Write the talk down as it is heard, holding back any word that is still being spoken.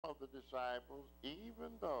of the disciples,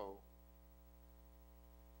 even though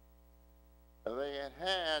they had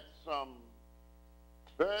had some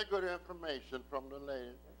very good information from the lady,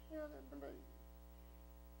 they still didn't believe.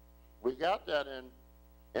 We got that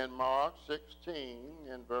in Mark 16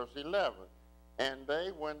 in verse 11. And they,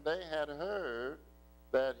 when they had heard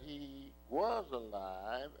that he was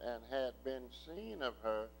alive and had been seen of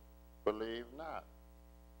her, believed not.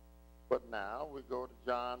 But now we go to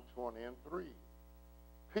John 20 and 3.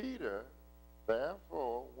 Peter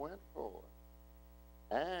therefore went forth,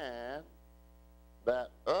 and that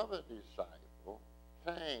other disciple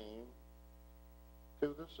came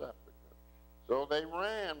to the sepulchre. So they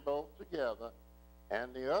ran both together,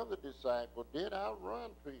 and the other disciple did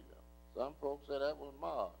outrun Peter. Some folks say that was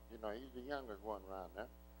Mark. You know, he's the youngest one around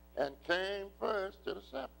there. And came first to the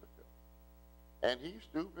sepulchre. And he,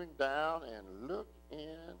 stooping down and looked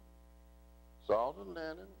in, saw the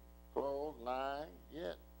linen clothes lying,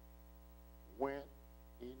 yet went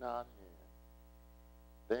he not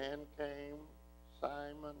in. Then came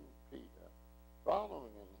Simon Peter,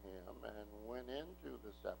 following him, and went into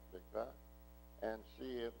the sepulchre, and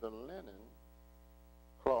seeth the linen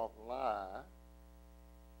cloth lie,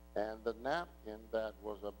 and the napkin that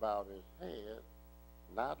was about his head,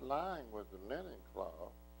 not lying with the linen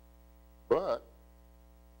cloth, but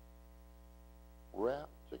wrapped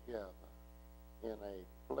together in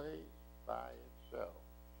a place by itself.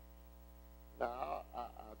 Now, I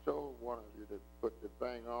told one of you to put the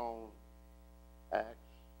thing on Acts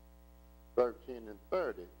 13 and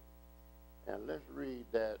 30, and let's read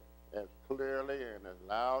that as clearly and as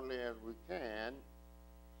loudly as we can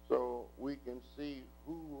so we can see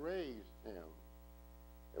who raised him.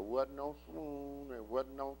 It wasn't no swoon, it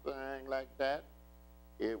wasn't no thing like that.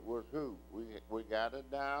 It was who? We got it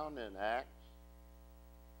down in Acts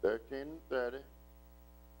 13 and 30.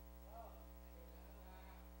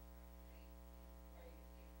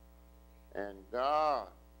 And God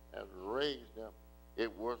has raised him.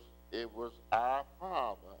 It was our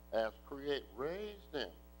Father as creator raised him.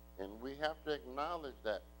 And we have to acknowledge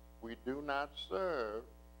that. We do not serve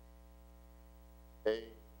a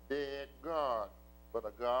dead God, but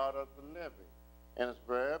a God of the living. And it's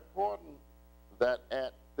very important that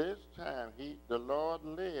at this time the Lord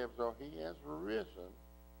lives, or he has risen,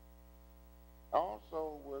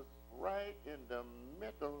 also was right in the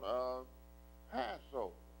middle of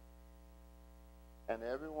Passover. And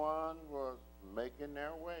everyone was making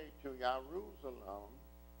their way to Jerusalem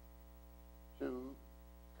to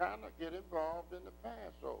kind of get involved in the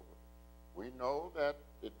Passover. We know that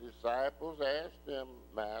the disciples asked him,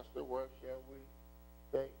 Master, what shall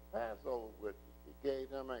we take Passover with you? He gave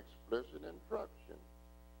them explicit instruction.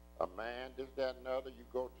 A man, this, that, and other, you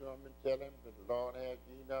go to him and tell him that the Lord has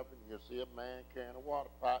eaten up, and you'll see a man carrying a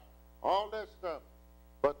water pot, all that stuff.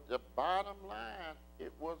 But the bottom line,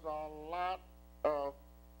 it was a lot of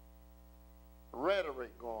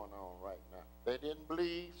rhetoric going on right now. They didn't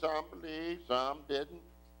believe, some didn't.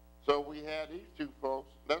 So we had these two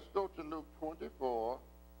folks. Let's go to Luke 24.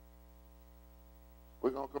 We're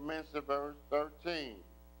going to commence at verse 13.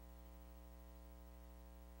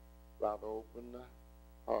 Father, open the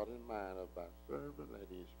heart and mind of thy servant, let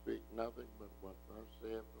he speak nothing but what thus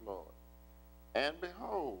saith the Lord. And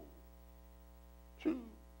behold, two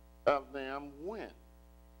of them went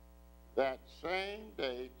that same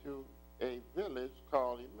day to a village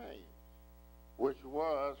called Emmaus, which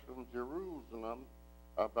was from Jerusalem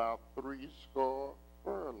about 80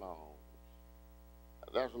 furlongs.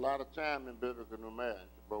 That's a lot of time in biblical numerology,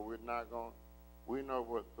 but we're not going, we know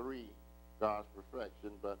what 3, God's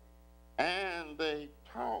perfection, but, and they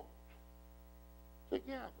talked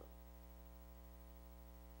together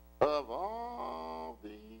of all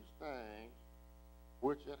these things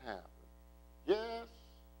which had happened. Yes,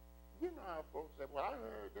 you know how folks say, well, I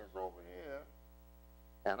heard this over here,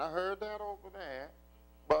 and I heard that over there,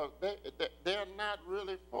 but they're not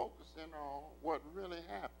really focusing on what really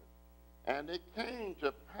happened. And it came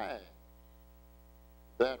to pass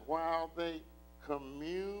that while they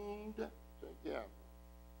communed together,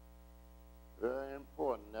 very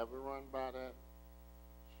important, never run by that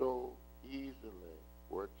so easily,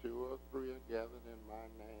 where 2 or 3 are gathered in my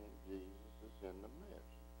name, Jesus is in the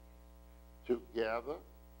midst. Together,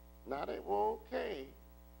 now they were okay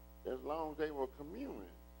as long as they were communing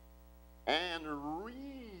and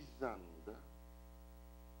reasoned.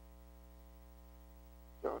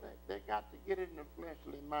 So they got to get it in the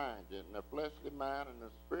fleshly mind. In the fleshly mind and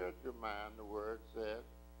the spiritual mind, the word says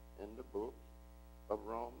in the book of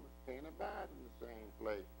Romans, can't abide in the same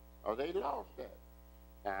place. Or they lost that.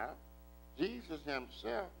 Now, Jesus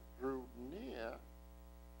himself drew near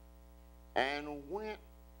and went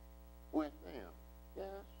with them,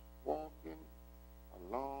 just walking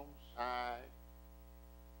alongside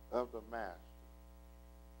of the master.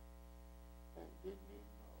 And didn't he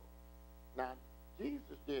know? Now,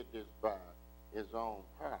 Jesus did this by his own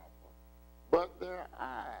power, but their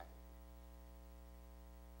eyes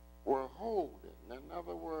were holding. In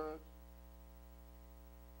other words,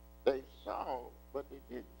 they saw, but they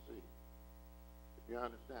didn't see. If you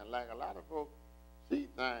understand, like a lot of folks see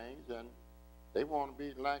things and they want to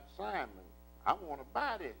be like Simon. I want to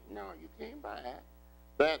buy this. No, you can't buy it.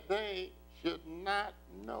 That they should not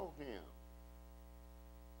know him.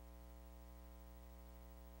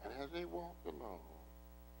 And as they walked along,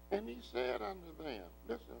 and he said unto them,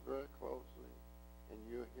 listen very closely, and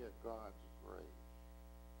you'll hear God's grace.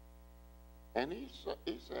 And he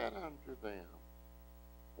said unto them,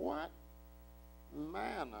 what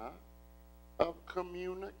manner of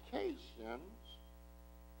communications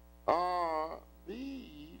are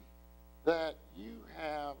these that you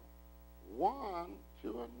have one to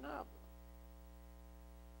another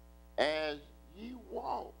as ye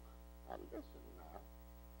walk? Now listen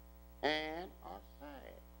now, and are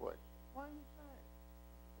sad. Question, why are you sad?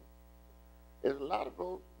 There's a lot of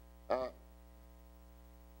folks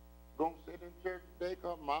gonna sit in church today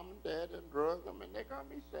because mom and dad and drug them, and they're gonna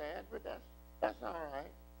be sad, but that's all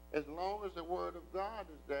right. As long as the word of God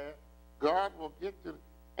is there, God will get to.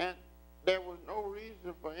 And there was no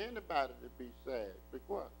reason for anybody to be sad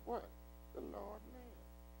because what? The Lord lives.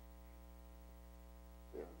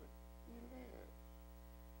 He lives.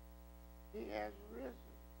 He has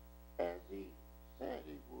risen as he said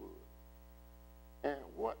he would. And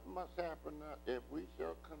what must happen if we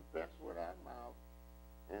shall confess with our mouth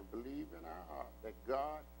and believe in our heart that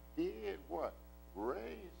God did what?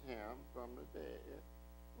 Raise him from the dead.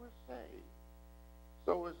 We're saved.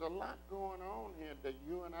 So there's a lot going on here that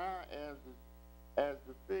you and I, as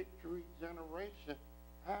the fig tree generation,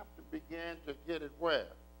 have to begin to get it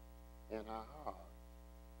where? In our heart.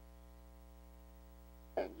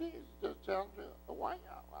 And Jesus just tells them, why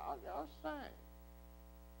y'all sad?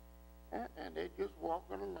 And they just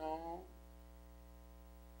walking along.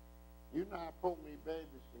 You know how poor-me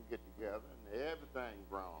babies can get together and everything's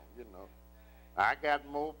wrong, you know. I got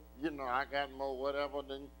more whatever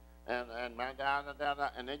than, and my da,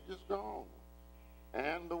 and they just go on.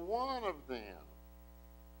 And the one of them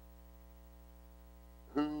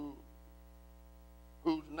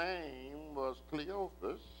whose name was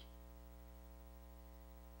Cleophas,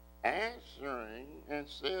 answering and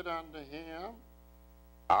said unto him,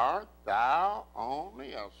 art thou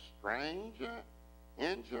only a stranger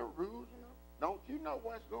in Jerusalem? Don't you know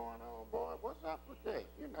what's going on, boy? What's up with that?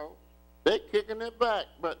 You know, they kicking it back.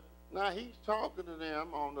 But now he's talking to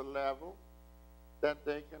them on the level that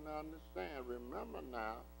they can understand. Remember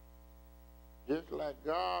now, just like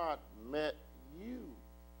God met you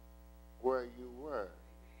where you were.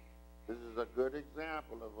 This is a good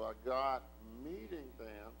example of God meeting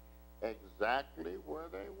them exactly where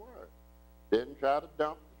they were. Didn't try to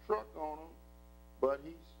dump the truck on them, but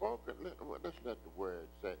he spoke it. Let's let the word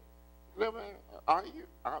say. Art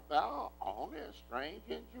thou only a stranger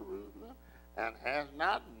in Jerusalem, and hast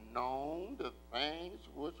not known the things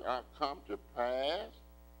which are come to pass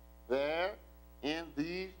there in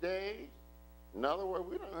these days? In other words,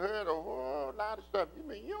 we done heard a whole lot of stuff. You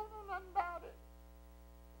mean you don't know nothing about it?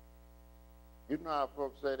 You know how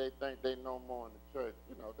folks say they think they know more in the church.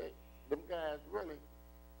 You know, them guys really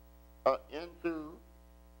are into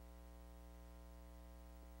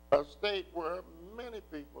a state where many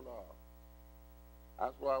people are.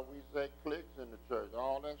 That's why we say cliques in the church.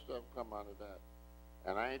 All that stuff come out of that.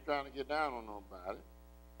 And I ain't trying to get down on nobody.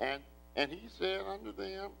 And he said unto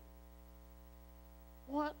them,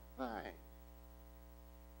 what thing?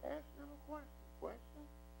 Ask them a question.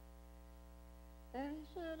 And he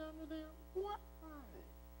said unto them, what thing?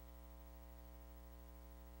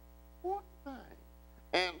 What thing?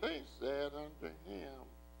 And they said unto him,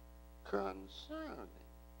 concerning.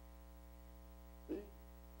 See,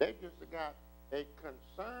 they just got a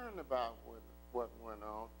concern about what went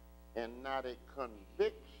on and not a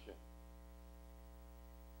conviction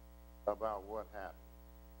about what happened.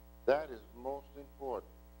 That is most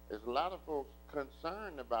important. There's a lot of folks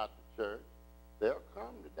concerned about the church. They'll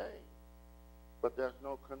come today, but there's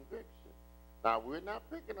no conviction. Now, we're not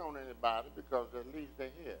picking on anybody because at least they're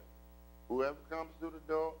here. Whoever comes through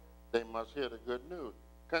the door, they must hear the good news.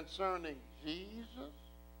 Concerning Jesus,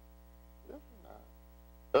 listen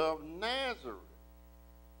now, of Nazareth,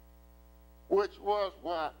 which was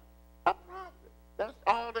what? A prophet. That's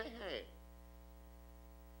all they had.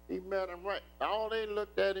 He met him right. All they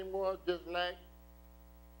looked at him was just like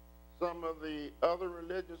some of the other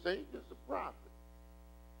religions say he's just a prophet.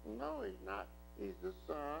 No, he's not. He's the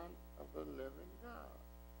Son of the living God.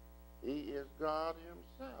 He is God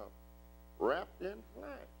himself, wrapped in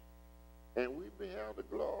flesh. And we beheld the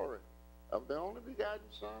glory of the only begotten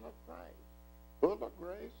Son of Christ, full of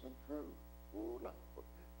grace and truth. Ooh, Lord.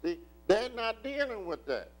 See, they're not dealing with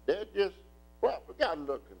that. They're just, well, we got a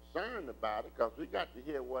little concerned about it because we got to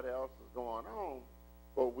hear what else is going on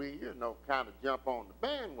before we, kind of jump on the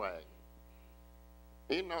bandwagon.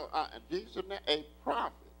 Jesus, a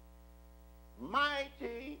prophet,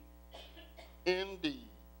 mighty indeed.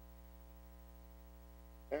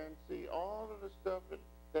 And see, all of the stuff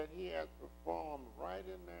that he has performed right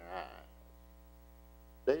in their eyes.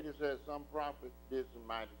 They just said some prophet did some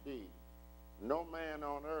mighty deeds. No man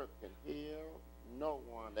on earth can heal no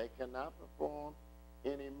one. They cannot perform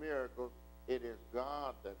any miracles. It is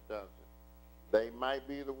God that does it. They might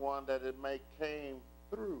be the one that it may came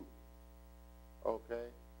through. Okay?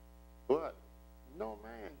 But no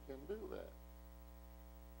man can do that.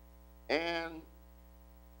 And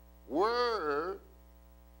word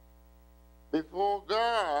before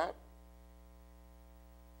God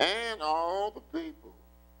and all the people.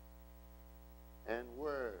 And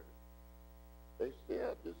word. They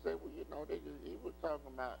still just say, well, he was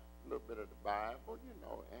talking about a little bit of the Bible,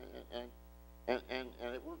 and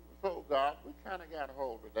it was before God. We kind of got a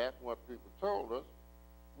hold of that, what people told us.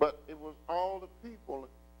 But it was all the people.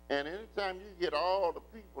 And anytime you get all the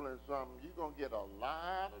people in something, you're going to get a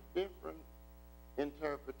lot of different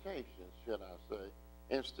interpretations, should I say,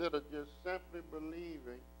 instead of just simply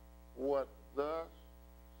believing what thus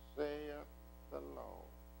saith the Lord.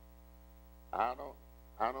 I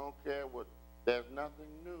don't care what, there's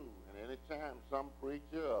nothing new. And anytime some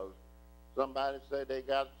preacher or somebody say they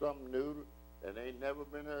got something new that ain't never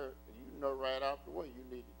been heard, you know right off the way you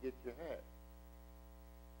need to get your hat.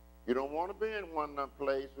 You don't want to be in one of them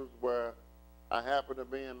places where I happen to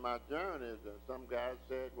be in my journeys and some guy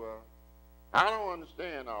said, well, I don't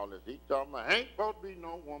understand all this. He talking about, ain't supposed to be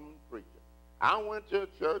no woman preacher. I went to a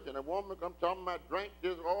church and a woman come talking about drink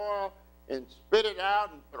this oil and spit it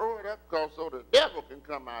out and throw it up so the devil can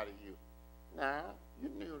come out of you. Now, you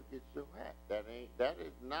need to get your hat. That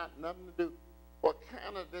is not nothing to do. What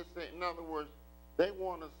kind of this thing? In other words, they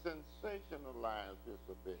want to sensationalize this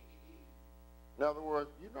a bit. In other words,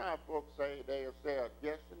 you know how folks say they'll say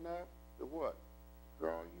just enough to what?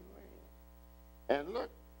 Draw you in.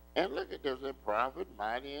 And look at this, a prophet,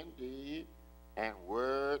 mighty indeed, and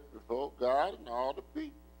word before God and all the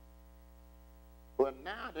people. But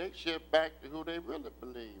now they shift back to who they really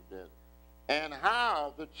believed in. And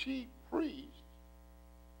how the chief priest,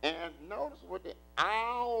 and notice what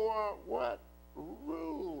our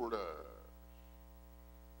rulers.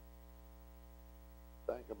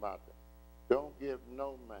 Think about that. Don't give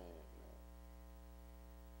no man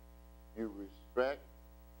that. You respect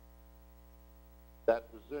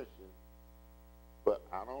that position, but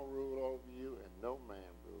I don't rule over you and no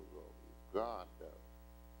man rules over you. God does.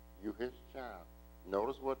 You his child.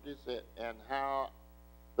 Notice what they said, and how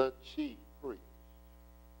the chief priests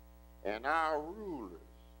and our rulers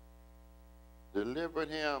delivered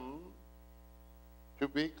him to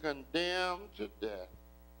be condemned to death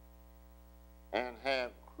and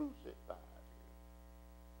have crucified him.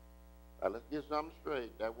 Now let's get something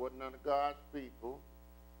straight. That wasn't none of God's people.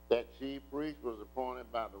 That chief priest was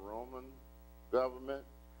appointed by the Roman government,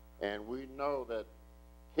 and we know that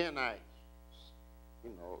Kenites,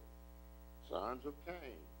 sons of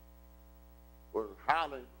Cain, was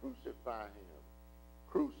hollering, crucify him,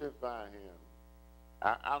 crucify him.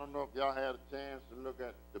 I don't know if y'all had a chance to look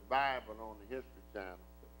at the Bible on the History Channel.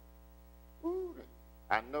 Ooh,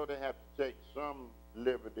 I know they have to take some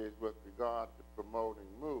liberties with regard to promoting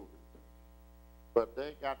movies. But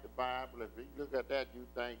they got the Bible. If you look at that, you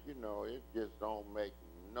think, it just don't make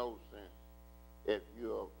no sense if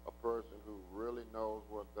you're a person who really knows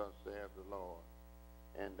what thus saith the Lord.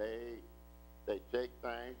 And they take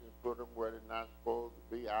things and put them where they're not supposed to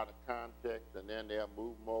be, out of context, and then they'll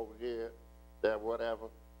move them over here, there, whatever.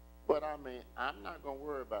 But I'm not going to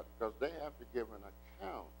worry about it because they have to give an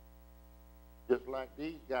account. Just like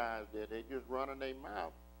these guys did. They just running their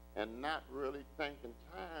mouth and not really taking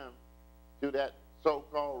time to that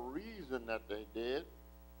so-called reason that they did.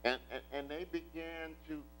 And they began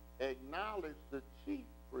to acknowledge the chief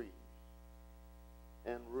priests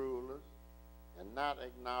and rulers and not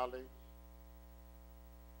acknowledge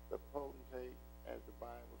the potentate, as the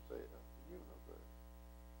Bible said, of the universe.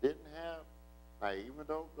 Didn't have, now even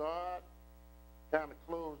though God kind of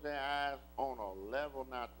closed their eyes on a level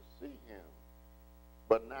not to see him,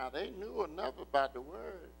 but now they knew enough about the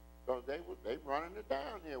word because they running it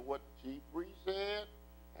down here, what the chief priest said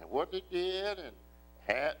and what they did and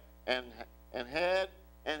had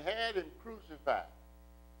him crucified.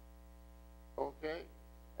 Okay?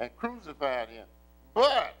 And crucified him.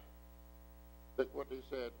 But, look what they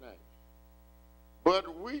said next.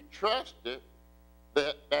 But we trusted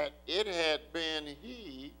that it had been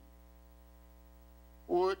he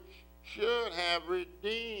which should have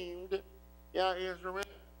redeemed Israel.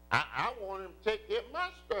 I want him to take care of my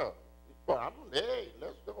stuff. Well, hey,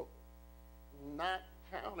 let's go. Not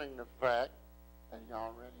counting the fact that he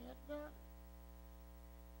already had done it.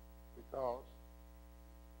 Because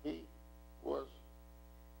he was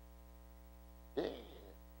dead.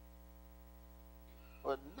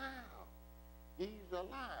 But now he's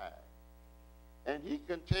alive. And he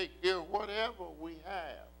can take care of whatever we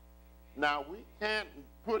have. Now, we can't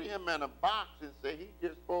put him in a box and say he's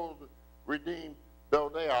just supposed to redeem, though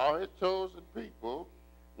they are his chosen people.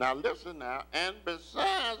 Now, listen now. And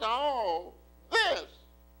besides all this,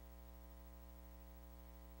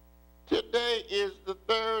 today is the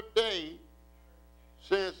third day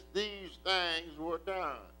since these things were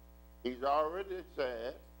done. He's already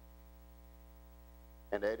said,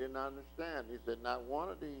 and they didn't understand. He said, not one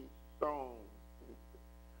of these stones,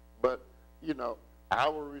 but, you know, I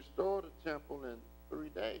will restore the temple in 3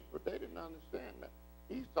 days. But they didn't understand that.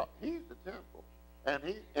 He's the temple. And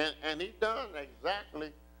he done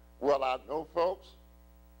exactly, well, I know, folks,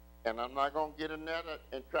 and I'm not going to get in there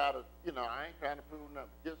and try to, you know, I ain't trying to prove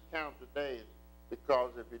nothing. Just count the days,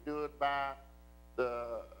 because if you do it by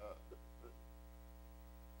the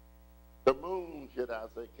moon, should I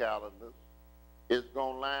say, calendars, it's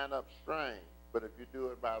going to line up strange. But if you do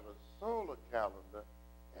it by the solar calendar,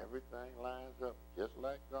 everything lines up just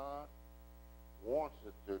like God wants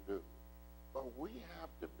it to do. But we have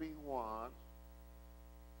to be ones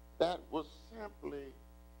that will simply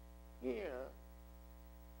hear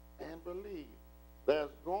and believe. There's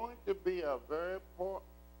going to be a very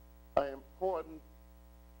important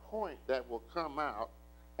point that will come out,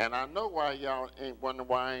 and I know why y'all ain't wondering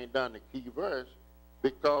why I ain't done the key verse,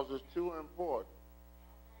 because it's too important.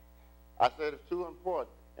 I said it's too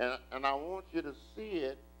important. And I want you to see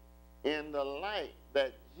it in the light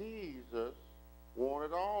that Jesus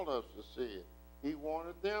wanted all of us to see it. He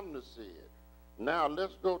wanted them to see it. Now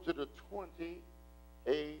let's go to the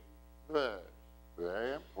 28th verse.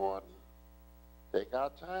 Very important. Take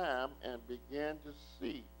our time and begin to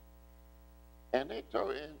see. And they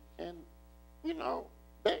told, and you know,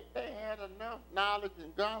 they had enough knowledge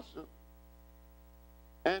and gossip.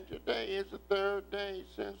 And today is the third day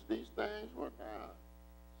since these things were done.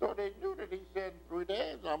 So they knew that he said in 3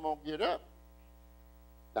 days I'm going to get up.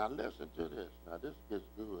 Now listen to this. Now this gets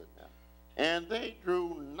good now. And they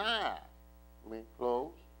drew nigh, I mean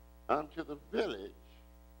close, unto the village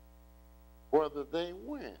whither they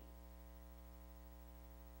went.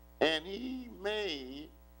 And he made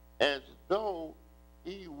as though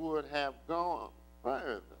he would have gone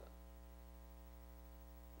further.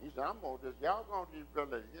 He said, I'm going to just, y'all going to these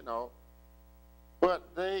villages, you know.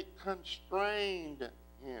 But they constrained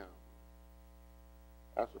him.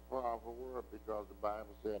 That's a powerful word, because the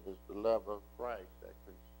Bible said it's the love of Christ that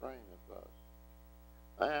constraineth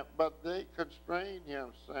us. But they constrained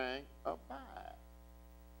him, saying, abide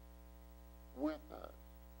with us.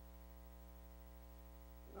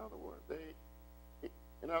 In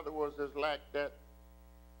other words, it's like that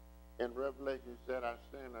in Revelation said, I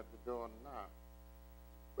stand at the door and knock,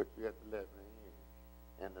 but you have to let me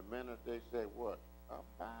in. And the minute they say what?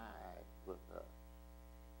 Abide with us.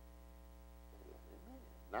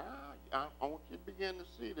 Now, I want you to begin to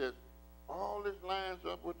see this. All this lines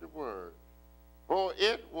up with the word. For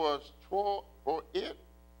it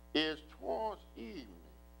is towards evening.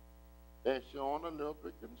 They're showing a little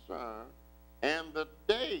bit concern. And the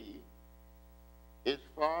day is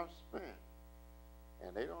far spent.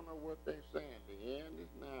 And they don't know what they're saying. The end is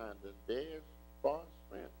nigh. The day is far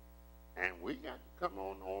spent. And we got to come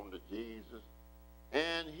on to Jesus.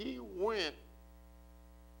 And he went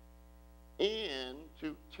in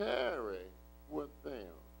to tarry with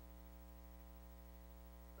them.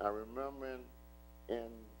 I remember in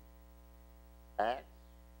Acts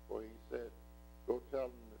where he said, go tell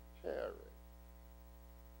them to tarry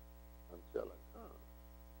until I come.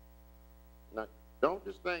 Now, don't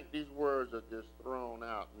just think these words are just thrown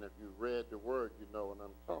out, and if you read the word, you know what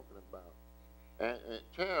I'm talking about. And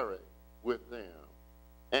tarry with them.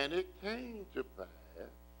 And it came to pass.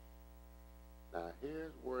 Now,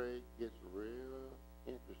 here's where it gets real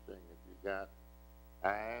interesting if you got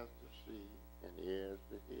eyes to see and ears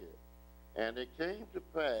to hear. And it came to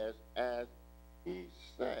pass as he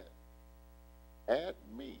sat at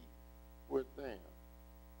meat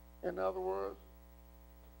In other words,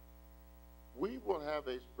 we will have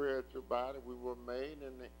a spiritual body. We were made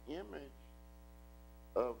in the image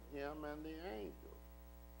of him and the angels.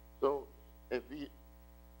 So if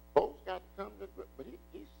folks got to come to, but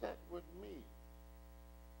he sat with me.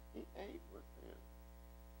 He ate with them.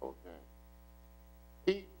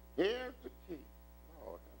 Okay. Here's the key.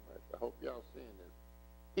 Lord have mercy. I hope y'all seeing this.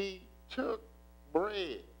 He took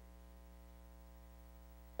bread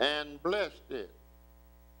and blessed it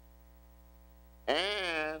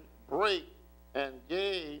and brake and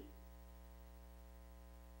gave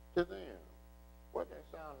to them. What that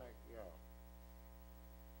sound like, y'all?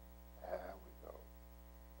 There we go.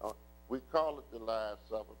 We call it the Last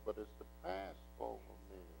Supper, but it's the Passover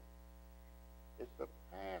meal. It's the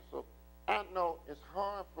Passover. I know it's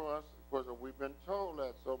hard for us because we've been told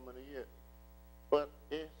that so many years, but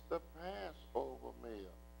it's the Passover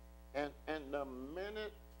meal. And the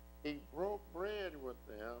minute he broke bread with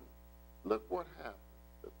them, look what happened,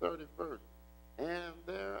 the 31st. And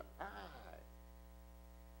their eyes,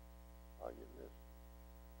 are you listening,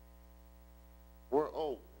 were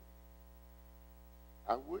open.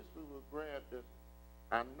 I wish we would grab this.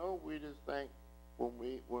 I know we just think when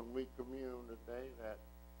we commune today that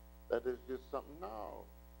it's just something. No.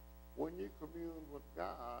 When you commune with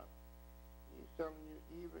God, he's telling you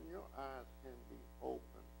even your eyes can be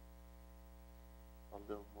open a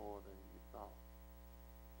little more than you thought.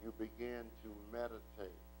 You begin to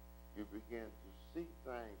meditate. You begin to see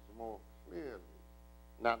things more clearly.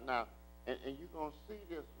 Now, and you're going to see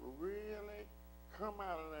this really come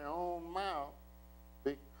out of their own mouth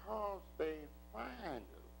because they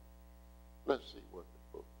finally, let's see what the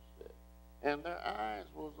book said, and their eyes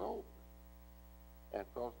was open. And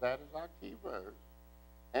of course, that is our key verse.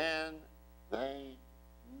 And they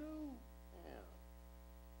knew him.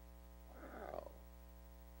 Wow.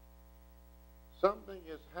 Something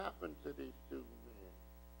has happened to these two men.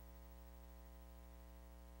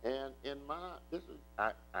 And in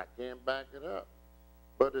I can't back it up,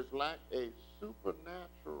 but it's like a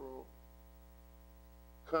supernatural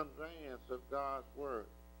conveyance of God's word.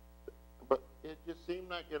 But it just seemed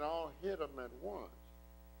like it all hit them at once.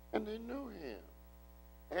 And they knew him.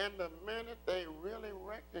 And the minute they really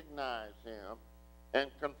recognized him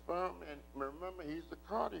and confirmed, and remember, he's the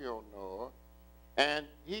cardio knower, and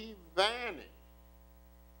he vanished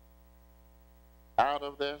out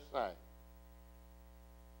of their sight.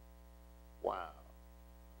 Wow.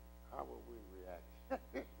 How would we react?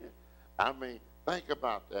 I mean, think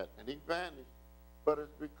about that. And he vanished, but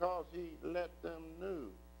it's because he let them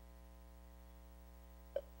know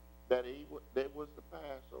that there was the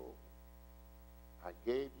Passover. I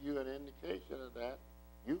gave you an indication of that.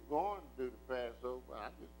 You're going to do the Passover. I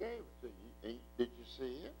just gave it to you. Did you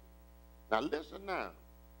see it? Now listen now.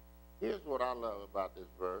 Here's what I love about this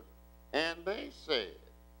verse. And they said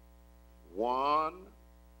one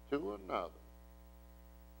to another.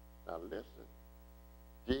 Now listen.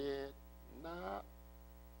 Did not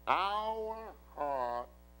our heart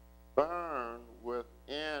burn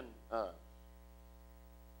within us?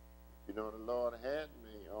 You know, the Lord had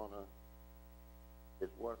me on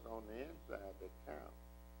it's what's on the inside that counts.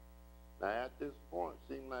 Now at this point, it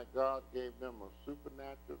seemed like God gave them a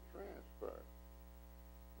supernatural transfer.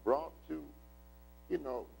 Brought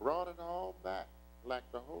it all back like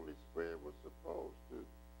the Holy Spirit was supposed to.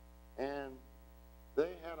 And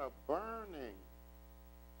they had a burning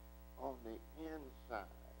on the inside.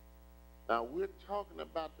 Now we're talking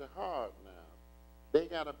about the heart now. They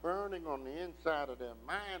got a burning on the inside of their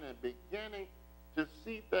mind and beginning to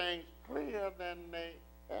see things clearer than they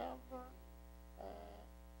ever had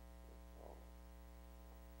before.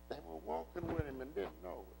 They were walking with him and didn't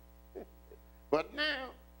know it. But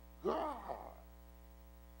now God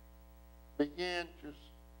began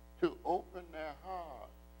to open their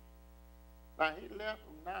hearts. Now he left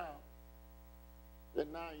them now.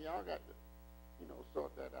 Then now y'all got to,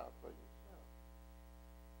 sort that out for yourself.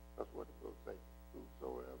 That's what the book says.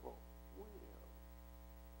 Whosoever will,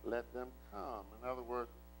 let them come. In other words,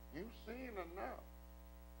 you've seen enough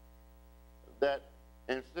that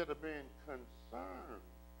instead of being concerned,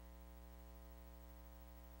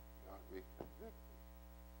 you ought to be convicted.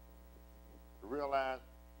 To realize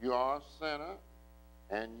you are a sinner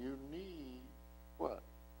and you need what?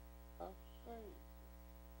 A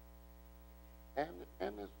Savior.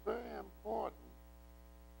 And it's very important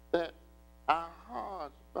that our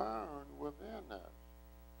hearts burn within us.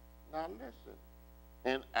 Now listen,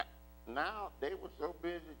 and now they were so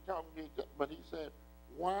busy talking to each other, but he said,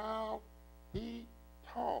 while he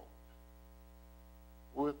talked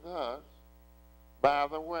with us by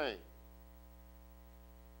the way.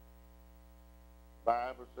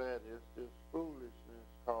 Bible said it's just foolishness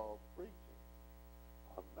called preaching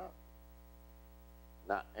or nothing.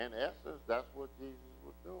 Now, in essence, that's what Jesus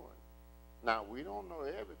was doing. Now, we don't know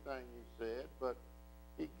everything he said, but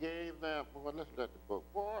he gave them, well, let's let the book,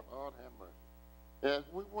 boy, Lord have mercy. As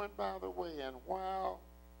we went by the way, and while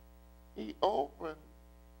he opened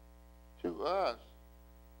to us,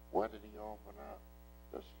 what did he open up?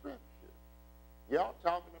 The scripture. Y'all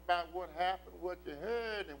talking about what happened, what you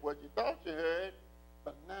heard, and what you thought you heard,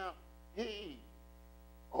 but now he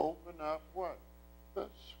opened up what? The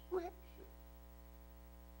scripture.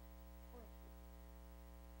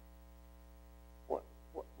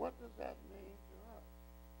 What does that mean to us?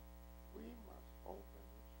 We must open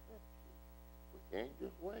the scripture. We can't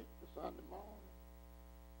just wait for Sunday morning.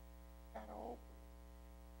 Gotta open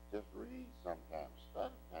it. Just read sometimes,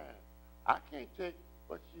 study time. I can't take,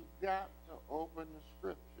 but you got to open the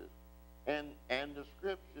scriptures. And the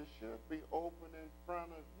scriptures should be open in front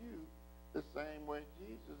of you the same way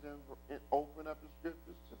Jesus opened up the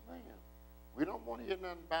scriptures to them. We don't want to hear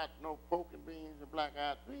nothing about no pork and beans and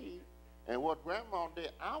black-eyed peas. And what Grandma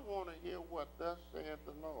did, I want to hear what thus saith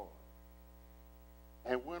the Lord.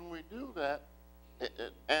 And when we do that,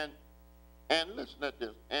 and listen at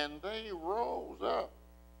this, and they rose up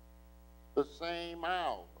the same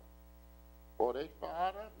hour, or they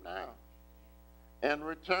fired up now, and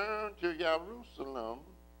returned to Jerusalem,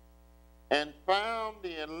 and found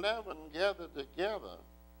the 11 gathered together,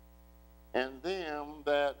 and them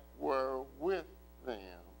that were with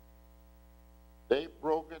them. They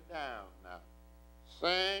broke it down now,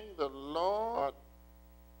 saying, the Lord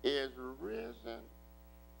is risen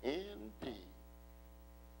indeed,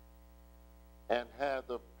 and hath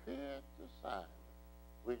appeared to Simon.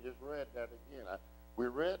 We just read that again. We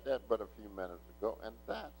read that but a few minutes ago, and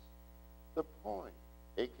that's the point.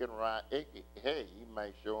 It can write, hey, he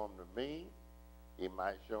may show him to me, he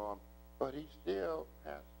might show him, but he still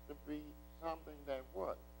has to be something that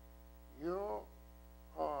what? Your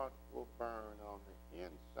heart will burn on the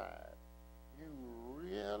inside. You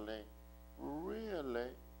really,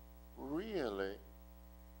 really, really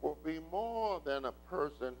will be more than a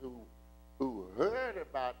person who heard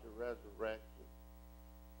about the resurrection.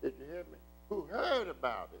 Did you hear me? Who heard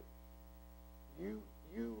about it.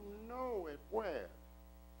 You know it where?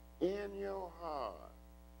 In your heart.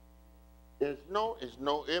 It's no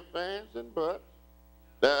ifs, ands, and buts.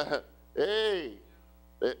 Hey,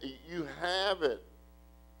 you have it.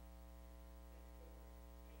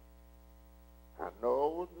 I know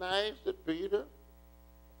it was nice that Peter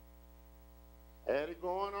had it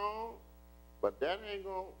going on, but that ain't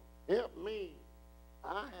going to help me.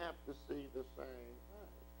 I have to see the same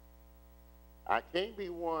thing. I can't be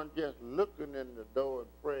one just looking in the door and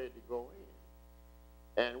afraid to go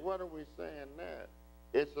in. And what are we saying there?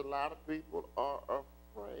 It's a lot of people are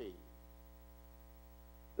afraid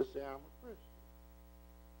to say, I'm a Christian.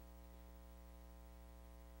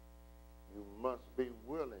 You must be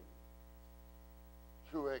willing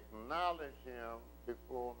to acknowledge him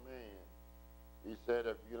before men. He said,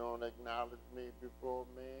 if you don't acknowledge me before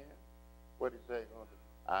men, what did he say?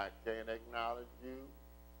 I can't acknowledge you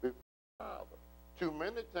before Father. Too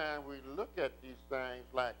many times we look at these things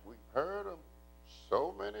like we've heard them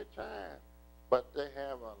so many times, but they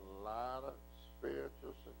have a lot of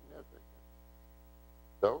spiritual significance.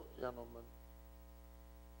 Those gentlemen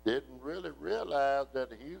didn't really realize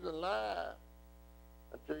that he's alive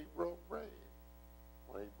until he broke bread.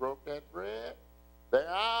 When he broke that bread, their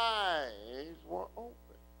eyes were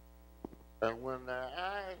open. And when their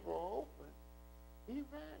eyes were open, he vanished.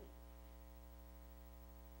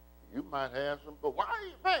 You might have some, but why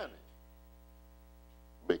he vanished?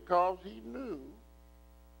 Because he knew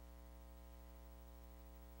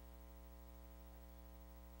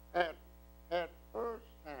at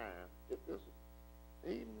first time,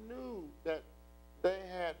 he knew that they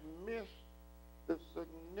had missed the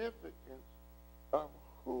significance of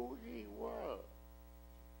who he was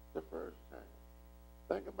the first time.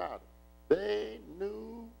 Think about it. They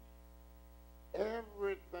knew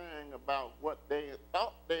everything about what they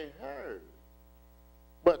thought they heard,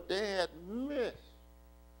 but they had missed,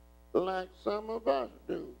 like some of us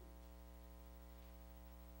do,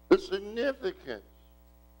 the significance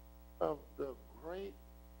of the great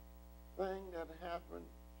thing that happened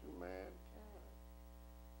to mankind.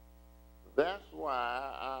 That's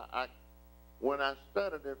why I when I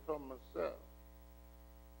studied it for myself,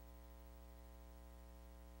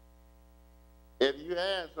 if you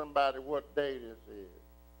ask somebody what day this is,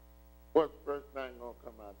 what's the first thing going to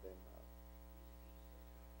come out their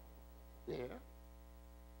mouth? Yeah.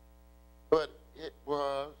 But it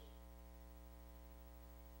was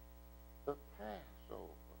the Passover.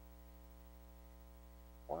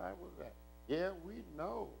 Yeah, we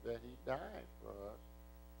know that he died for us,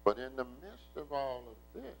 but in the midst of all of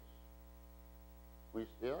this, we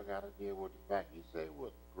still got to deal with the fact he said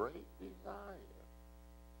with great desire.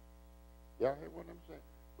 Y'all hear what I'm saying?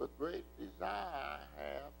 With great desire I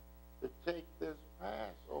have to take this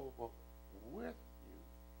Passover with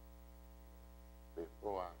you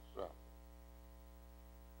before I suffer.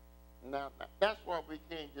 Now, that's why we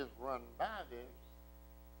can't just run by this,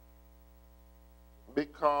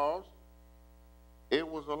 because it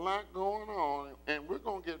was a lot going on, and we're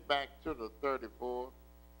going to get back to the 33rd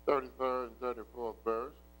and 34th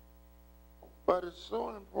verse. But it's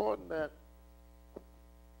so important that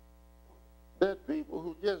people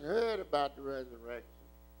who just heard about the resurrection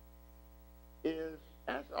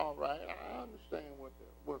that's all right. I understand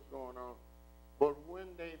what's going on. But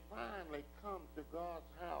when they finally come to God's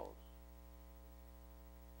house,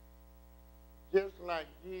 just like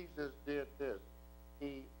Jesus did this,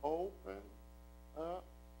 he opened up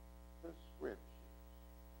the scriptures.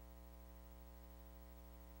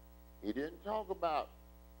 He didn't talk about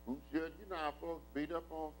who should, you know how folks beat up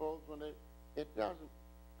on folks when it doesn't.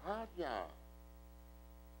 Our job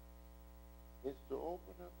is to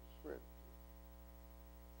open up the scriptures.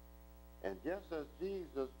 And just as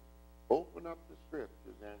Jesus opened up the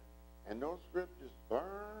scriptures and those scriptures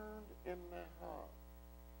burned in their heart,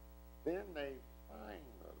 then they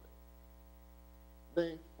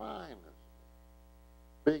finally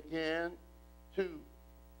began to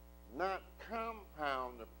not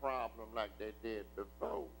compound the problem like they did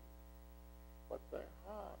before, but their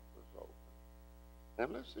heart was open.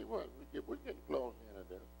 And let's see what we're getting close into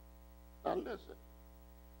this. Now listen.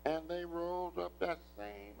 And they rose up that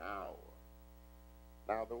same hour.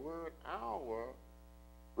 Now the word hour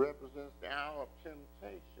represents the hour of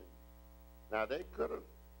temptation. Now they could have.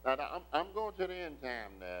 Now I'm going to the end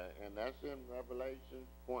time there, and that's in Revelation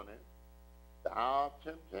 20, the hour of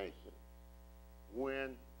temptation,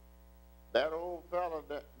 when that old fellow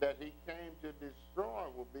that he came to destroy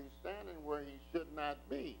will be standing where he should not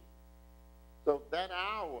be. So that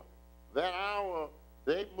hour,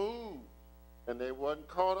 they moved, and they wasn't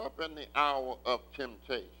caught up in the hour of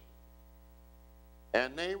temptation.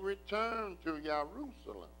 And they returned to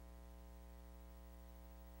Jerusalem.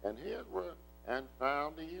 And here's where, and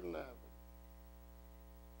found the 11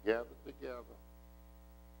 gathered together,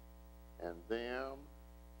 and them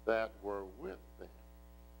that were with them.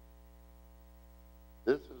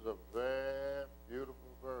 This is a very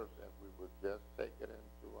beautiful verse that we would just take it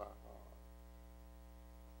into our heart.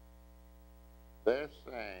 They're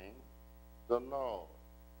saying, the Lord.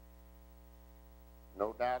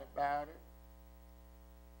 No doubt about it.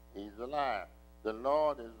 He's alive. The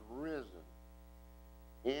Lord is risen.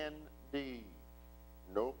 Indeed.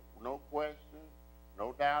 No question.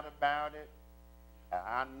 No doubt about it.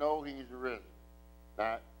 I know he's risen.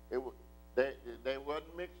 Now, they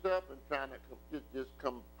wasn't mixed up and trying to just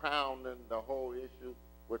compounding the whole issue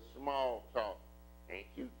with small talk. Ain't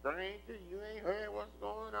you stranger? You ain't heard what's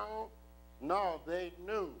going on? No, they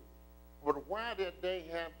knew. But why did they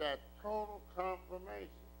have that total confirmation?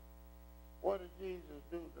 What did Jesus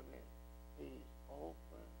do to them? He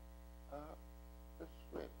opened up the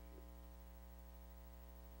scriptures.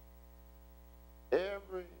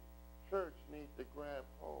 Every church needs to grab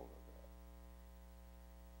hold of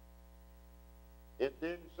that. It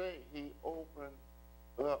didn't say he opened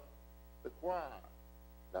up the choir.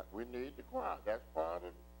 Now, we need the choir. That's part of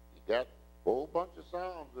it. You got a whole bunch of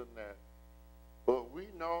psalms in there. But we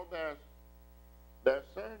know there's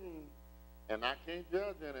certain, and I can't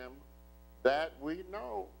judge them, that we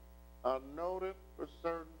know are noted for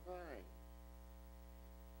certain things.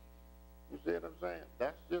 You see what I'm saying?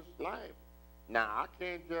 That's just life. Now, I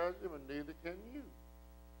can't judge them, and neither can you.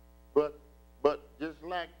 But just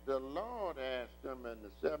like the Lord asked them in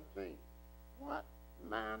the 17th, what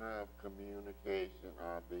manner of communication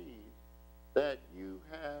are these that you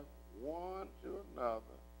have one to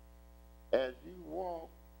another as you walk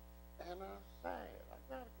and are sad?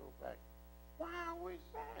 I got to go back. Why are we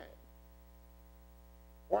sad?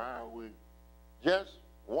 Why are we just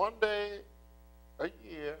one day a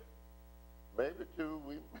year, maybe two,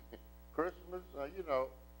 Christmas,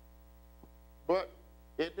 but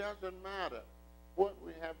it doesn't matter. What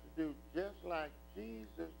we have to do, just like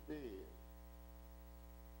Jesus did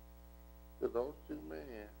to those two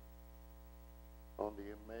men on the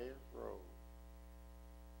Emmaus Road,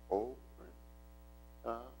 open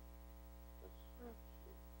up the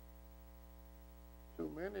scripture. Too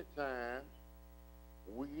many times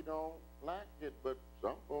we don't like it, but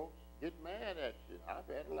some folks get mad at you.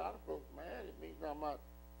 I've had a lot of folks mad at me talking about,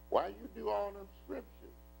 why you do all them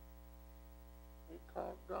scriptures?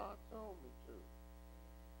 Because God told me to.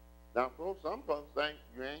 Now, folks, some folks think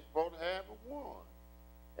you ain't supposed to have a one.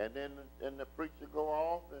 And then the preacher go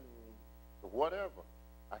off and whatever.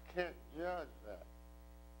 I can't judge that.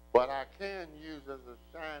 But I can use as a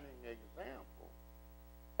shining example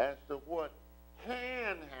as to what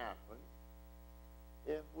can happen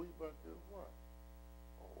if we but do what?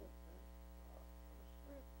 Open up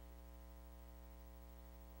the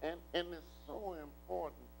scripture. And it's so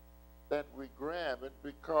important that we grab it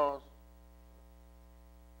because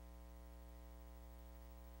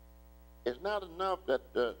it's not enough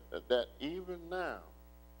that even now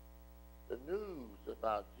the news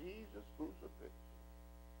about Jesus' crucifixion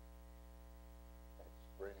has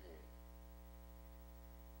spread.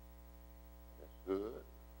 That's good,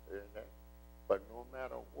 isn't it? But no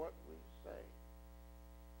matter what we say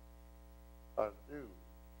or do,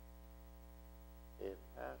 it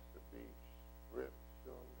has to be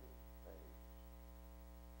scripturally based.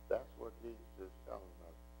 That's what Jesus is telling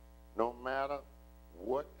us. No matter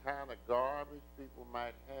what kind of garbage people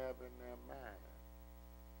might have in their mind,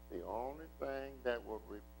 the only thing that will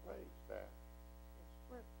replace that is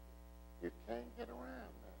scripture. You can't get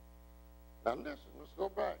around that. Now listen, let's go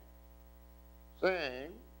back.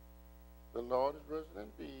 Saying, the Lord is risen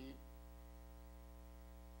indeed,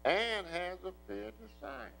 and has appeared to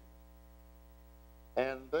Simon.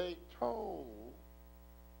 And they told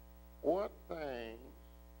what things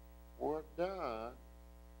were done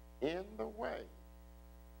in the way.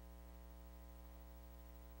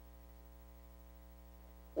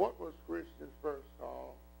 What was Christians first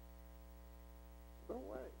called? The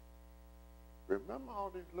way. Remember all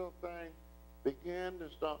these little things began to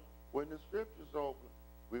start. When the scriptures opened,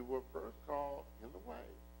 we were first called in the way.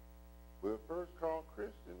 We were first called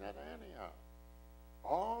Christian at Antioch.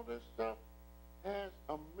 All this stuff has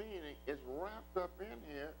a meaning. It's wrapped up in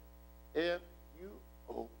here if you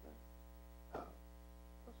open up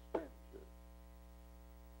the scripture.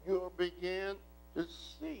 You'll begin to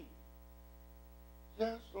see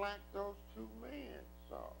just like those two men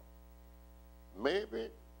saw. Maybe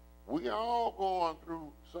we all going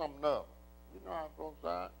through something else. You know how folks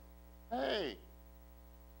are. Hey,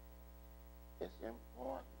 it's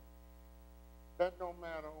important that no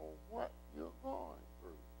matter what you're going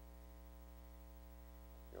through,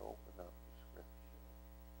 you open up the scripture.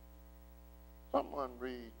 Someone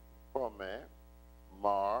read for me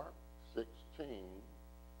Mark 16,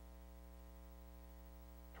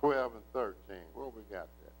 12 and 13. What we got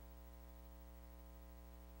there?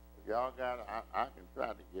 If y'all got it, I can try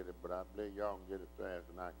to get it, but I believe y'all can get it faster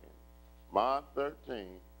than I can. Mark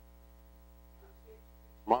 13.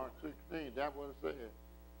 Mark 16, that's what it says.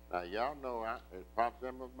 Now, y'all know it pops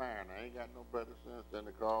in my mind. I ain't got no better sense than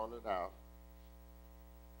to call it out.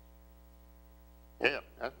 Yep,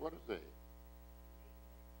 that's what it says.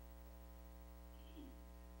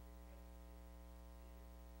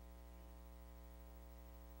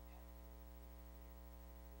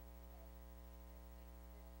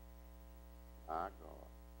 My God.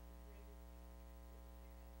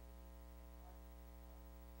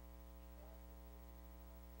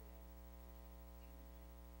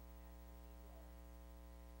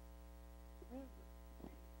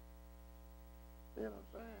 You know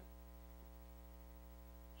what I'm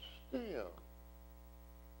saying? Still.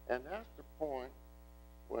 And that's the point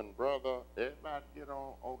when everybody get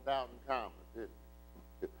on Doubting Thomas, didn't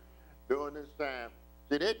they? During this time.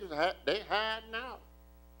 See, they hiding out.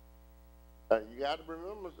 You got to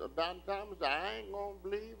remember, Doubting Thomas, I ain't going to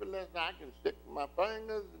believe unless I can stick my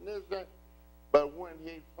fingers and this, that. But when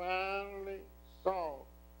he finally saw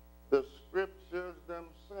the scriptures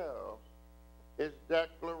themselves, his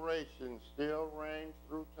declaration still rings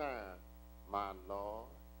through time. My Lord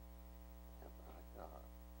and my God.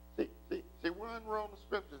 See, we unroll the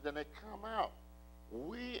scriptures and they come out.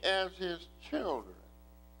 We as his children,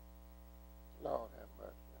 Lord have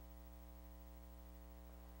mercy,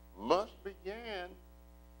 must begin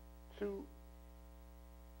to,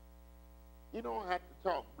 you don't have to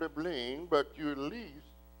talk blibbling, but you at least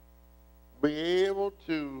be able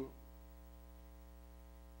to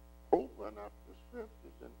open up the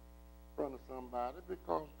scriptures in front of somebody,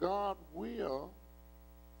 because God will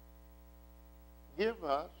give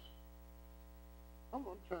us. I'm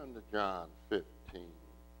going to turn to John 15.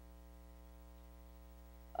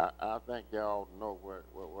 I think y'all know what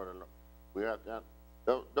we have done.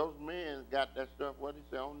 Those men got that stuff, what he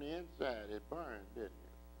said, on the inside. It burned, didn't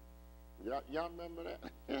it? Y'all remember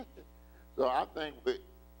that? So I think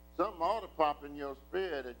something ought to pop in your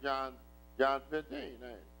spirit at John 15, ain't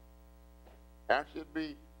it? That should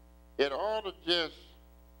be, it ought to just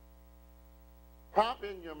pop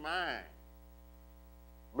in your mind.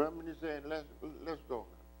 Remember when you said, let's go now.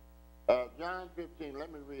 John 15,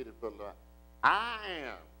 let me read it for a while. I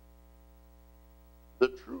am the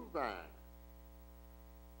true vine,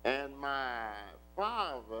 and my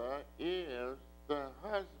Father is the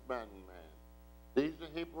husbandman. These are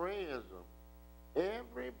Hebraisms.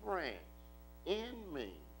 Every branch in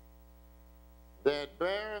me that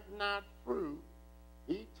beareth not fruit,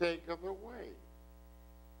 he taketh away.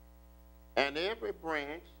 And every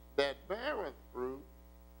branch that beareth fruit,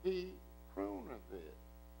 he pruneth it,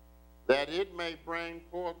 that it may bring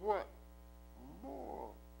forth what? More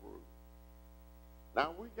fruit.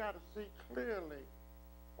 Now we got to see clearly,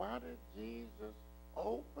 why did Jesus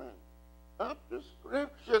open up the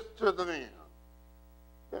scriptures to them?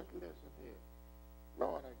 Just listen here.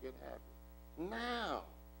 Lord, I get happy. Now,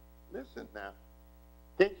 listen now.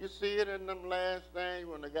 Can't you see it in them last things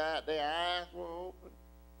when their eyes were open?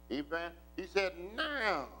 He said,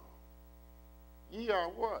 now ye are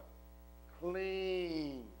what?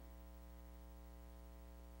 Clean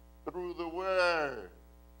through the word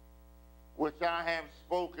which I have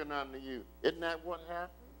spoken unto you. Isn't that what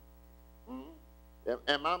happened?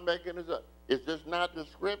 Am I making this up? Is this not the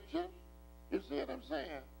scripture? You see what I'm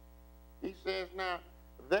saying? He says now,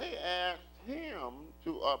 they asked him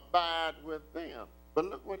to abide with them. But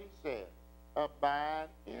look what he said. Abide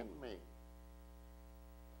in me.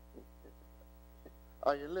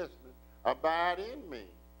 Are you listening? Abide in me,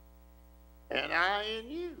 and I in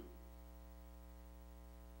you.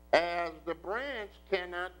 As the branch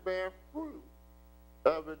cannot bear fruit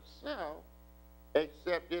of itself,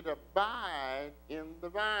 except it abide in the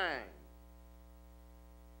vine,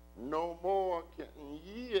 no more can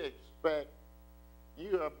ye expect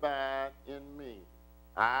you abide in me.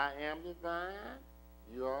 I am the vine,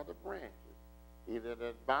 you are the branches. He that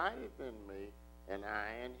abideth in me, and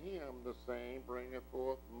I in him, the same bringeth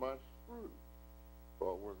forth much fruit.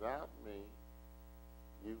 For without me,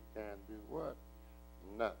 you can do what?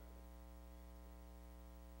 Nothing.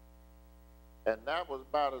 And that was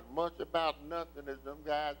about as much about nothing as them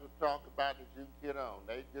guys would talk about that you get on.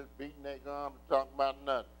 They just beating their gum and talking about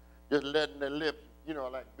nothing. Just letting their lips,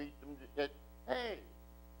 like beat them. Hey,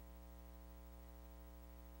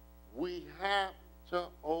 we have to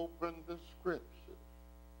open the scriptures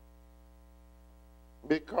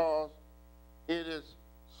because it is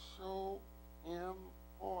so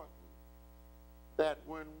important that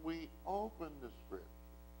when we open the scriptures,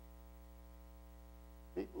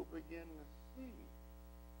 people begin to see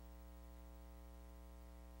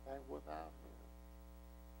that without him,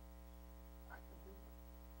 I can do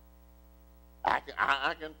it.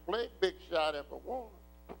 I can play big shot if I want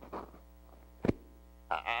to.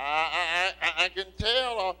 I can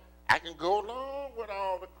tell, or I can go along with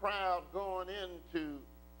all the crowd going into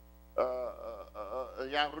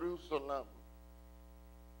Jerusalem.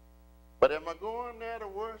 But am I going there to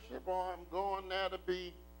worship, or I'm going there to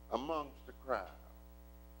be amongst the crowd?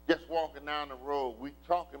 Just walking down the road, we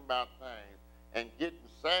talking about things and getting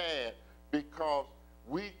sad because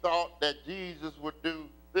we thought that Jesus would do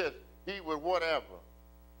this, he would whatever.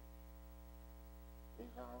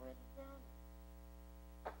 He's already done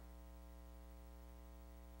it.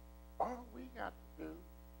 All we got to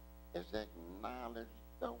do is acknowledge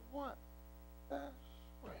the what? The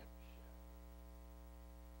scripture.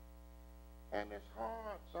 And it's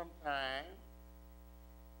hard sometimes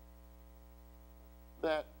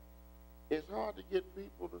that it's hard to get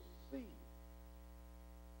people to see.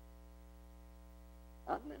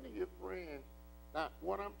 How many of your friends, now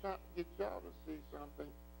what I'm trying to get y'all to see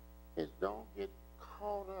something is don't get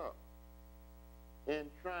caught up in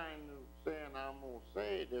trying to saying I'm going to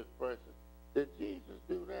save this person. Did Jesus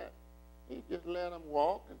do that? He just let them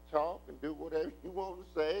walk and talk and do whatever you want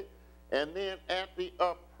to say. And then at the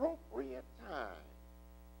appropriate time,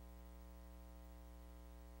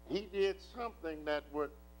 he did something that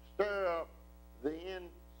would stir up the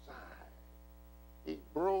inside. He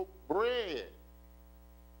broke bread,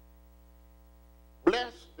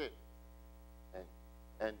 blessed it,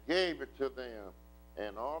 and gave it to them.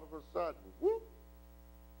 And all of a sudden, whoop,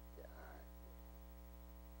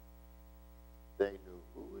 they knew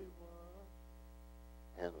who he was.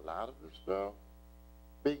 And a lot of the stuff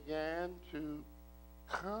began to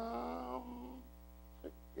come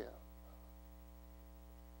together.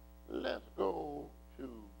 Let's go to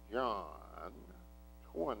John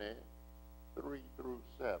 20, 3 through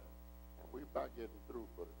 7. And we're about getting through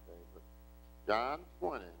for today. But John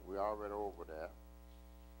 20, we're already over there.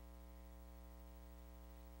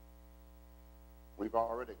 We've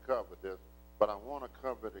already covered this, but I want to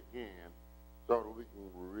cover it again so that we can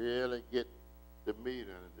really get the meat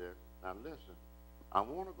into this. Now listen, I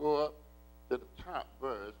want to go up to the top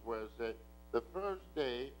verse where it says, the first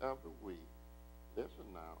day of the week,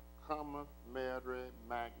 cometh Mary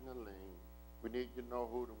Magdalene. We need to know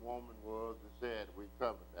who the woman was that said we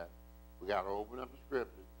covered that. We got to open up the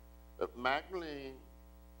scriptures. Magdalene,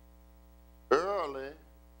 early,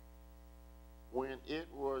 when it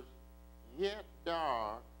was yet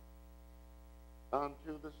dark,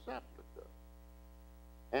 unto the sepulchre,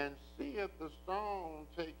 and seeth the stone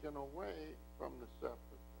taken away from the sepulchre.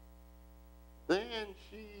 Then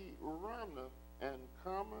she runneth and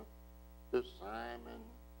cometh to Simon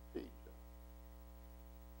Peter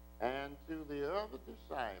and to the other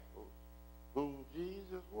disciples whom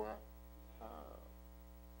Jesus what?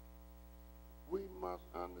 We must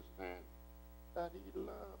understand that he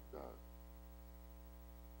loved us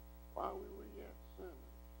while we were yet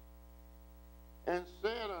sinners. And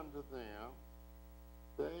said unto them,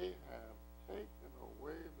 they have taken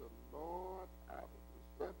away the Lord out of the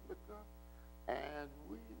sepulchre, and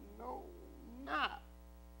we know not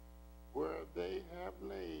where they have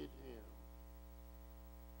laid him.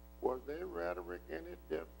 Was their rhetoric any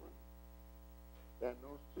different than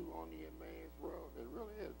those two on the Emmaus Road? It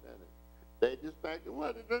really is, isn't it? They just think, well,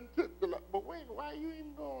 it done took the Lord. But wait, why are you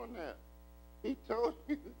even going there? He told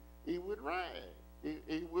you he would rise.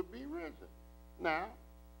 He would be risen. Now,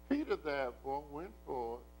 Peter therefore went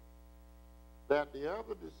forth that the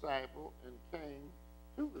other disciple and came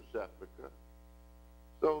to the sepulchre.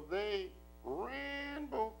 So they ran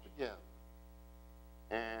both together.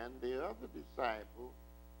 And the other disciple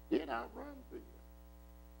did outrun Peter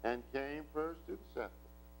and came first to the sepulchre.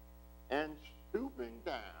 And stooping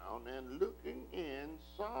down and looking in,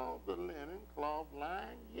 saw the linen cloth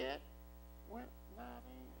lying, yet went not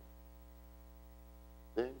in.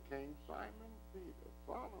 Then came Simon Peter,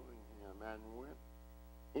 following him, and went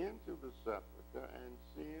into the sepulchre, and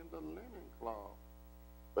seeing the linen cloth.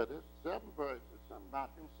 But it's 7 verses, something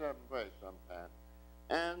about them 7 verses sometime.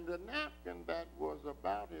 And the napkin that was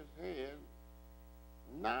about his head,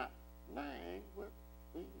 not laying with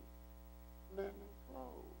the linen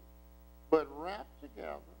clothes, but wrapped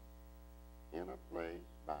together in a place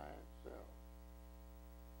by itself.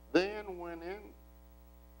 Then went in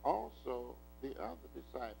also the other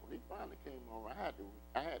disciple. He finally came over. I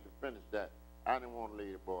had to finish that. I didn't want to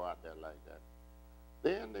leave the boy out there like that.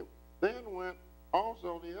 Then went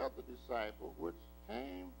also the other disciple, which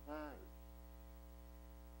came first.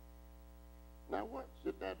 Now, what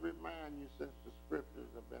should that remind you since the scriptures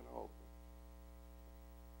have been opened?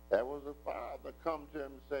 There was a father come to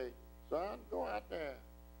him and say, son, go out there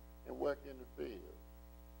and work in the field.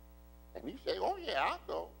 And he said, oh, yeah, I'll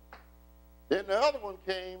go. Then the other one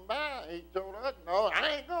came by. He told us, no,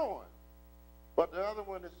 I ain't going. But the other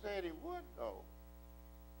one that said he would go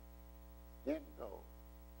didn't go.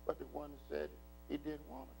 But the one that said he didn't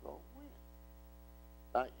want to go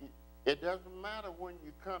went. It doesn't matter when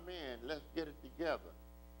you come in, let's get it together.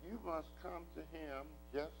 You must come to him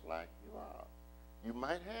just like you are. You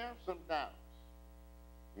might have some doubts.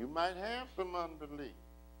 You might have some unbelief.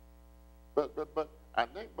 But I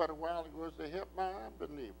think about a while ago it said, help my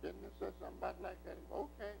unbelief. Didn't it say something about like that?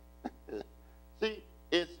 Okay. See,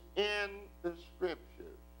 it's in the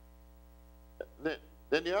scriptures. Then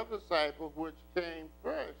the other disciple, which came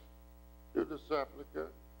first to the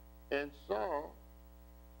sepulchre and saw,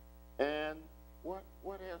 and what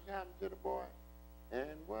else happened to the boy?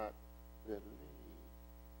 And what? Believed.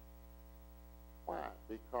 Why?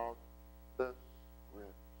 Because the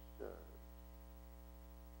scriptures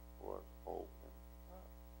was opened up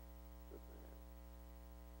to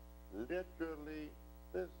them. Literally,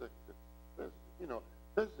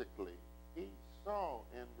 physically, he saw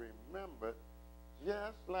and remembered,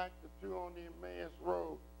 just like the two on the Emmaus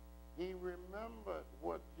Road. He remembered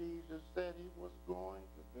what Jesus said he was going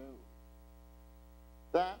to do.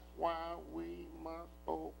 That's why we must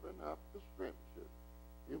open up the scriptures.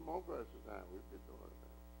 A few more verses now, we've been doing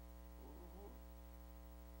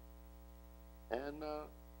that. And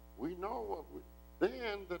we know what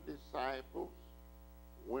then the disciples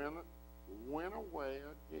went away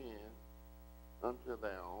again unto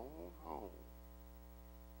their own home.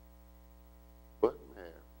 But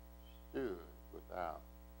Mary stood without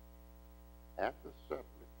at the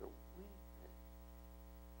sepulchre weeping.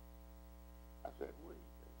 I said,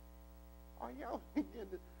 weeping. Are y'all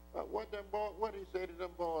beginning to, what he said to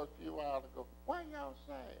them boys a few hours ago? Why y'all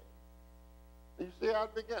sad? You see how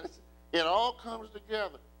it began? It all comes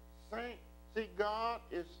together. See, God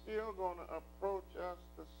is still going to approach us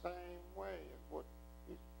the same way as what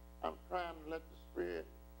I'm trying to let the Spirit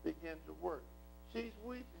begin to work. She's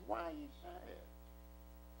weeping. Why are you sad?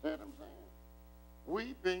 See what I'm saying?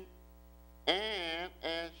 Weeping, and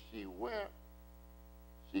as she wept,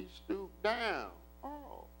 she stooped down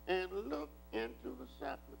and looked into the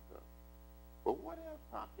sepulchre. But what else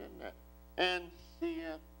popped in there? And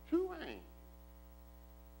seeth two angels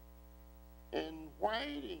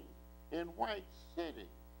in white city,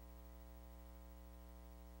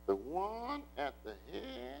 the one at the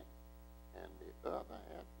head and the other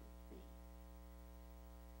at the feet,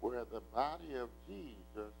 where the body of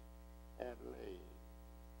Jesus had laid.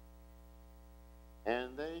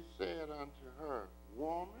 And they said unto her,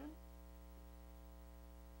 Woman,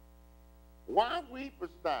 why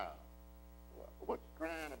weepest thou? What you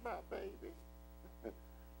crying about, baby?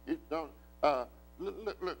 You don't,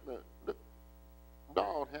 look.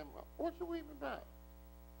 Lord, what you weeping about?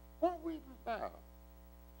 What weeping about?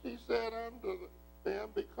 She said unto them,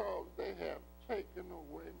 because they have taken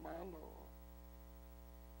away my Lord,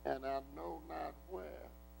 and I know not where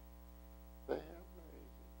they have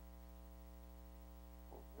laid him.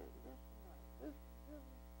 Okay, listen.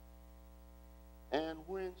 And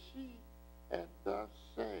when she had thus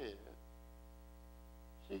said,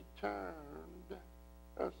 she turned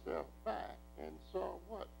herself back and saw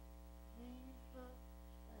what? Jesus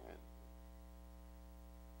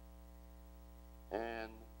standing.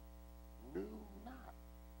 And knew not.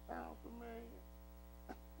 Sounds familiar.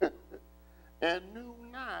 And knew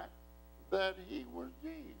not that he was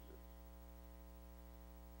Jesus.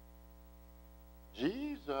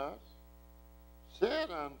 Jesus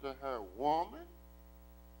said unto her, Woman,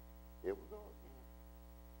 here we go again.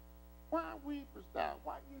 Why weepest thou?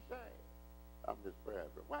 Why you sad? I'm just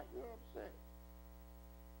praying, but why you upset?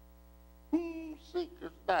 Whom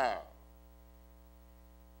seekest thou?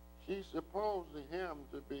 She supposing him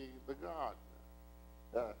to be the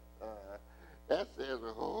gardener. That says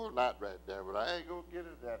a whole lot right there, but I ain't going to get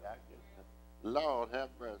into that. I guess. Lord have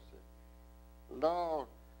mercy. Lord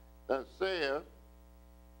saith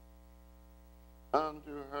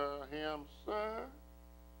unto him, Sir,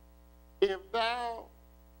 if thou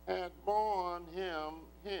had borne him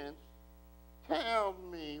hence, tell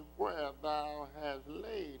me where thou hast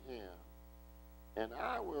laid him, and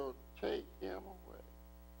I will take him away.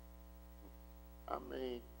 I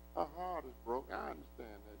mean, her heart is broken. I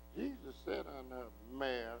understand that. Jesus said unto her,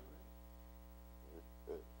 Mary,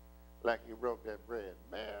 like he broke that bread,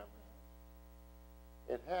 Mary.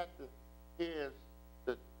 It had to, here's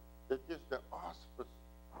just the auspice.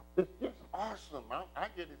 It's just awesome. I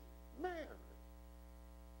get it, Mary.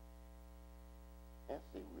 And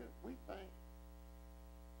see, we think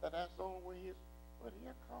that that's the only way he is, but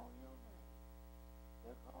he'll call your name.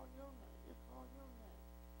 He'll call your name. He'll call your name.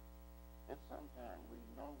 And sometimes we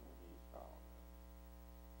know when he's calling us.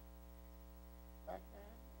 Back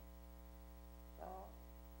then,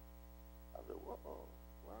 I said, whoa,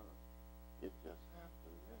 well, you just have to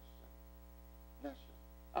listen. Listen.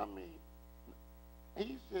 I mean,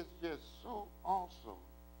 he's just so awesome.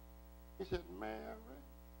 He said, Mary.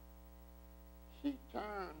 She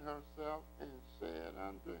turned herself and said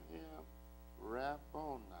unto him,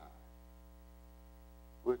 Rabboni,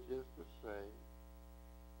 which is to say,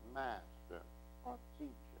 master or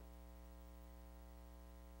teacher.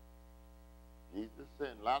 Jesus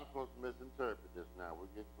said, a lot of folks misinterpret this now. We're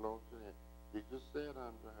getting close to it. Jesus said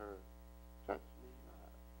unto her, touch me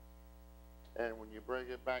not. And when you bring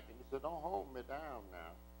it back, and he said, don't hold me down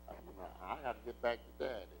now. I got to get back to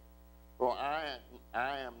Daddy. For I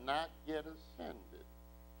am not yet ascended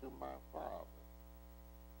to my Father,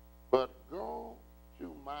 but go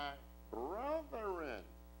to my brethren.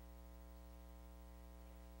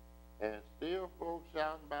 And still folks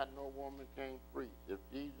shouting about no woman can't preach. If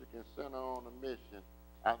Jesus can send her on a mission,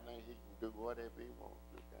 I think he can do whatever he wants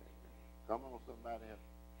to. Come on, somebody else.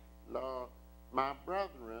 Lord, my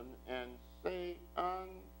brethren, and say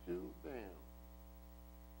unto them,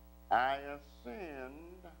 I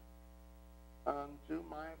ascend unto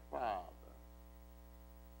my Father.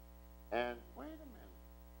 And wait a minute,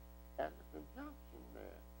 at the conjunction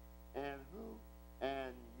there, and who?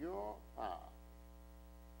 And your Father.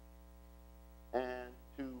 And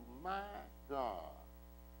to my God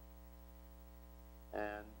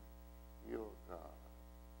and your God.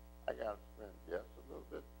 I got to spend just a little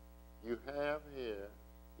bit. You have here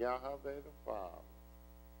Yahweh the Father.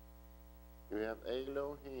 You have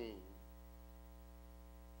Elohim,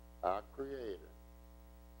 our Creator,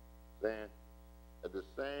 saying that the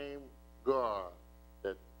same God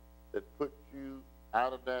that put you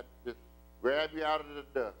out of that, just grabbed you out of the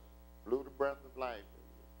dust, blew the breath of life in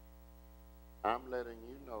you. I'm letting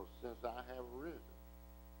you know, since I have risen,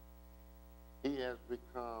 he has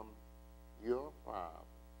become your Father,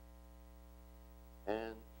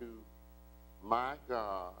 and to my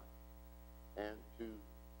God and to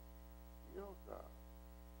your God.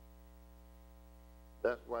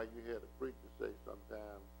 That's why you hear the preacher say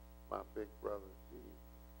sometimes, my big brother Jesus.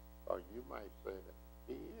 Or you might say that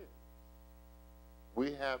he is.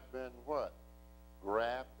 We have been what?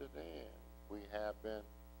 Grafted in. We have been,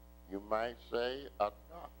 you might say,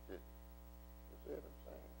 adopted. You see what I'm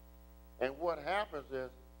saying? And what happens is,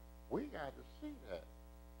 we got to see that.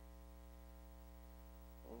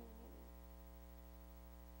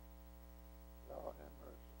 Lord have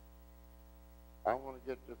mercy. I want to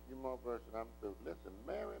get to a few more verses and I'm through. Listen,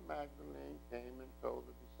 Mary Magdalene came and told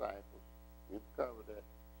the disciples, we've covered that,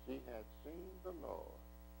 she had seen the Lord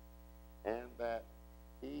and that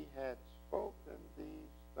he had spoken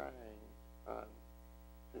these things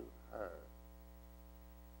unto her.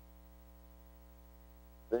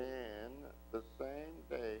 Then the same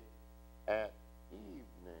day at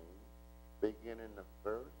evening, beginning the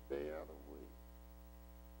first day of the week,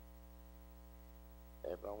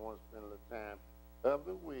 if I want to spend a little time, of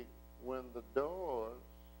the week, when the doors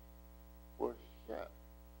were shut,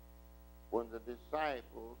 when the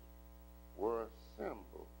disciples were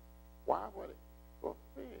assembled. Why were they? For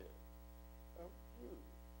fear of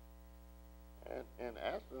Jews. And in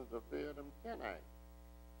essence, the fear of them Kenites.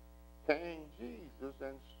 Came Jesus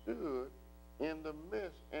and stood in the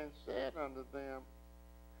midst and said unto them,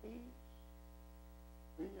 peace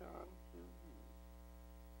be unto you.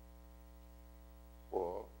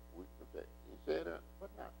 For we today. He said, but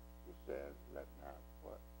not. He says, let not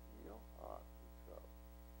what your heart be troubled.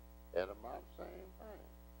 At about the same thing.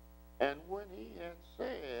 And when he had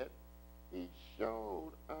said, he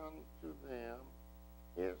showed unto them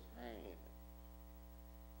his hand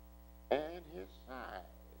and his side.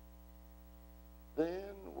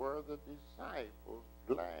 Then were the disciples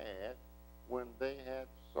glad when they had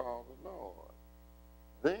saw the Lord.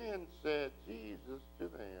 Then said Jesus to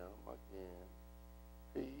them again,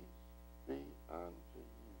 peace be unto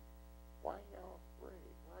you. Why y'all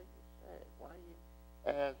afraid? Why you sad? Why you?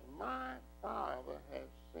 As my Father has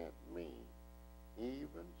sent me,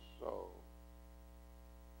 even so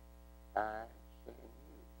I send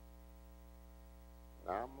you.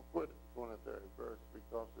 Now I'm going to put it 23rd verse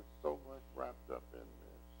because it's so much wrapped up in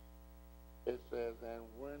this. It says, and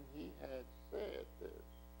when he had said this,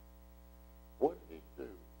 what did he do?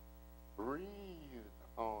 Breathe